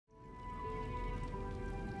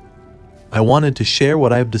I wanted to share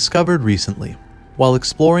what I've discovered recently while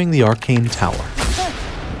exploring the arcane tower.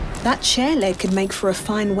 That chair leg could make for a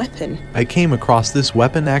fine weapon. I came across this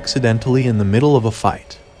weapon accidentally in the middle of a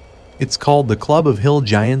fight. It's called the Club of Hill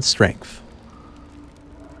Giant Strength.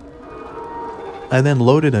 I then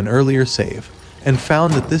loaded an earlier save and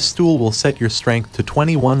found that this stool will set your strength to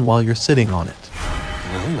 21 while you're sitting on it.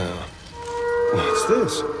 No. What's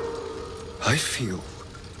this? I feel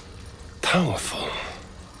powerful.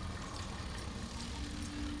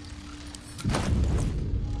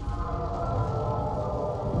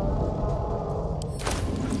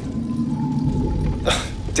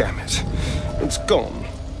 Damn it. It's gone.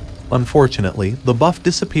 Unfortunately, the buff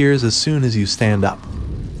disappears as soon as you stand up.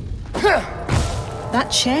 That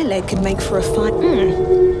chair leg could make for a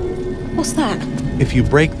fine... What's that? If you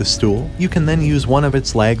break the stool, you can then use one of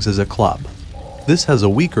its legs as a club. This has a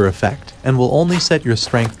weaker effect and will only set your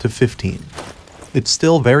strength to 15. It's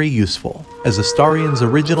still very useful, as Astarian's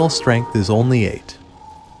original strength is only 8.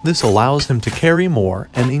 This allows him to carry more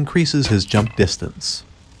and increases his jump distance.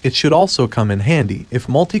 It should also come in handy if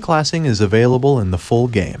multiclassing is available in the full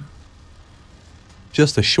game.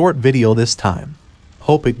 Just a short video this time.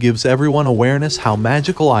 Hope it gives everyone awareness how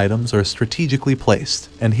magical items are strategically placed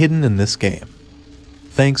and hidden in this game.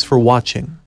 Thanks for watching.